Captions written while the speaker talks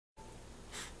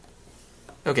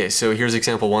Okay, so here's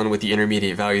example 1 with the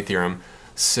intermediate value theorem.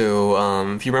 So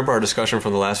if you remember our discussion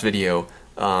from the last video,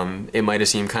 it might have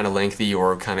seemed kind of lengthy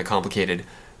or kind of complicated,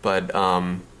 but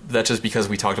that's just because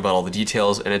we talked about all the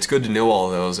details, and it's good to know all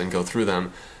of those and go through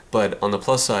them. But on the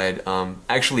plus side,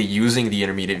 actually using the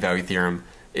intermediate value theorem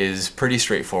is pretty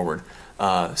straightforward.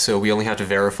 So we only have to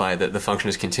verify that the function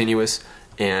is continuous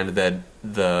and that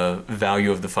the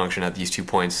value of the function at these 2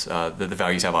 points, that the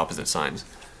values have opposite signs.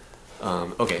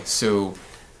 Okay, so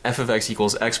f of x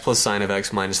equals x plus sine of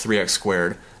x minus 3x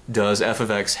squared. Does f of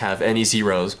x have any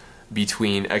zeros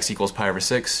between x equals pi over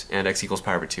 6 and x equals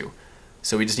pi over 2?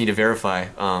 So we just need to verify,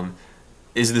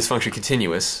 is this function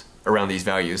continuous around these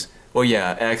values? Well,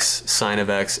 yeah, x, sine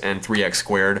of x, and 3x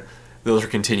squared, those are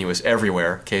continuous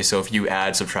everywhere. Okay, so if you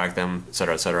add, subtract them,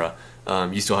 etc.,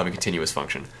 you still have a continuous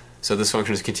function. So this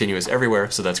function is continuous everywhere,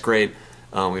 so that's great.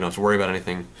 We don't have to worry about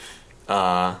anything.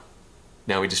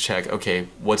 Now we just check, okay,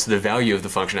 what's the value of the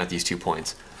function at these 2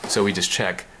 points? So we just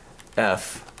check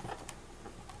f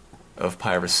of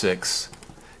pi over 6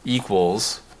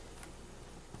 equals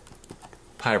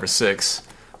pi over 6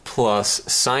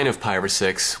 plus sine of pi over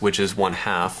 6, which is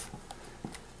 1/2,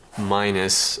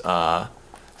 minus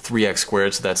 3x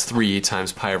squared, so that's 3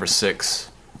 times pi over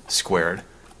 6 squared.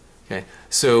 Okay,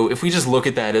 so if we just look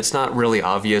at that, it's not really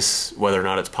obvious whether or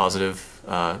not it's positive,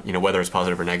 whether it's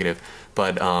positive or negative,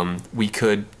 but we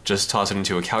could just toss it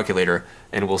into a calculator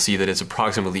and we'll see that it's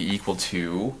approximately equal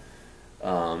to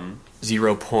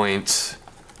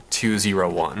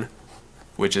 0.201,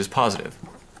 which is positive.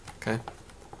 Okay.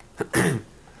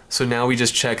 So now we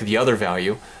just check the other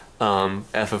value,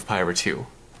 f of pi over 2.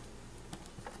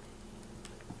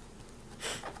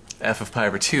 F of pi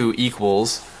over 2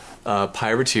 equals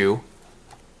pi over 2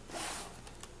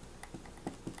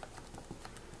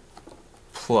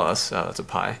 plus, that's a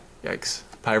pi, yikes,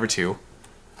 pi over 2,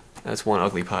 that's one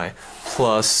ugly pi,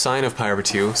 plus sine of pi over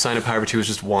 2, sine of pi over 2 is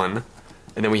just 1,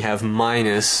 and then we have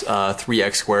minus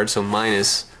 3x squared, so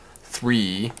minus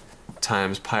 3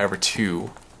 times pi over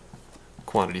 2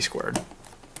 quantity squared.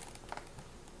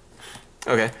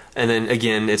 Okay, and then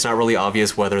again, it's not really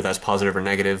obvious whether that's positive or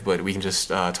negative, but we can just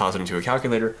toss it into a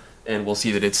calculator, and we'll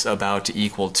see that it's about to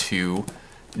equal to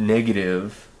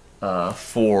negative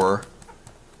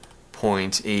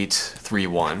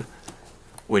 4.831,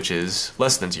 which is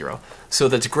less than 0. So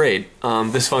that's great.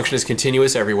 This function is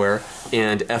continuous everywhere,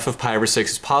 and f of pi over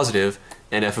 6 is positive,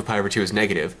 and f of pi over 2 is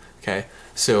negative. Okay,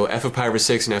 so f of pi over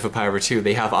 6 and f of pi over 2,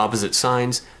 they have opposite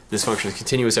signs. This function is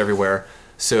continuous everywhere.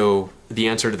 So the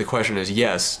answer to the question is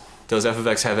yes. Does f of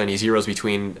x have any zeros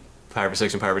between pi over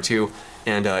 6 and pi over 2?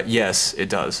 And yes, it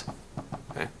does.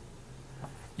 Okay.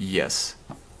 Yes.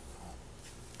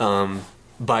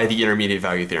 By the intermediate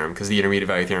value theorem, because the intermediate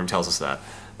value theorem tells us that.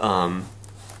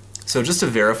 So just to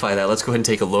verify that, let's go ahead and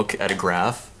take a look at a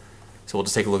graph. So we'll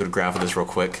just take a look at a graph of this real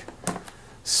quick.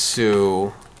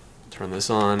 So turn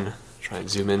this on, try and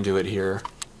zoom into it here.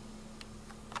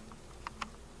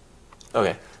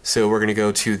 Okay. So we're going to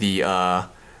go to the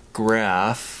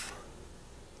graph.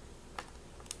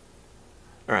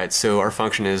 Alright, so our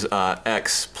function is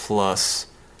x plus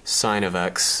sine of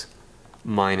x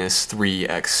minus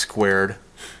 3x squared.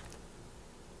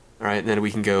 Alright, and then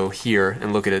we can go here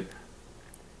and look at it.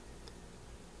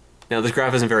 Now this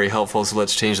graph isn't very helpful, so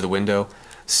let's change the window.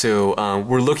 So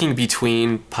we're looking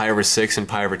between pi over 6 and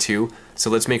pi over 2.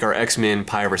 So let's make our x min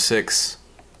pi over 6.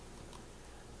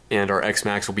 And our x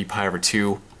max will be pi over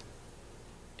 2.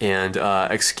 And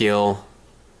x scale,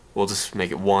 we'll just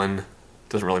make it 1.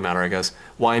 Doesn't really matter, I guess.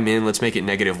 Y min, let's make it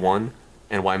 -1.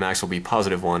 And y max will be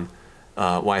 +1.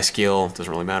 Y scale, doesn't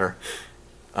really matter.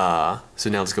 So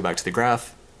now let's go back to the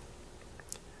graph.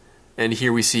 And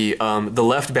here we see the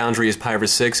left boundary is pi over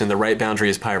 6 and the right boundary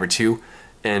is pi over 2.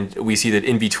 And we see that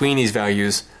in between these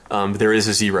values, there is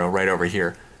a 0 right over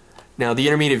here. Now, the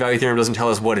intermediate value theorem doesn't tell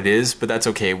us what it is, but that's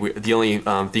okay. The only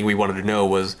thing we wanted to know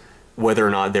was whether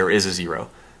or not there is a 0,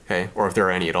 okay, or if there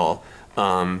are any at all.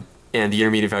 And the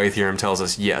intermediate value theorem tells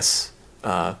us yes,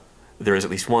 there is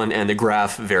at least one, and the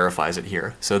graph verifies it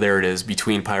here. So there it is,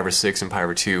 between pi over 6 and pi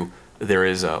over 2, there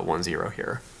is 1, 0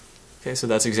 here. Okay, so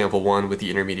that's example 1 with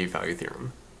the intermediate value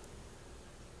theorem.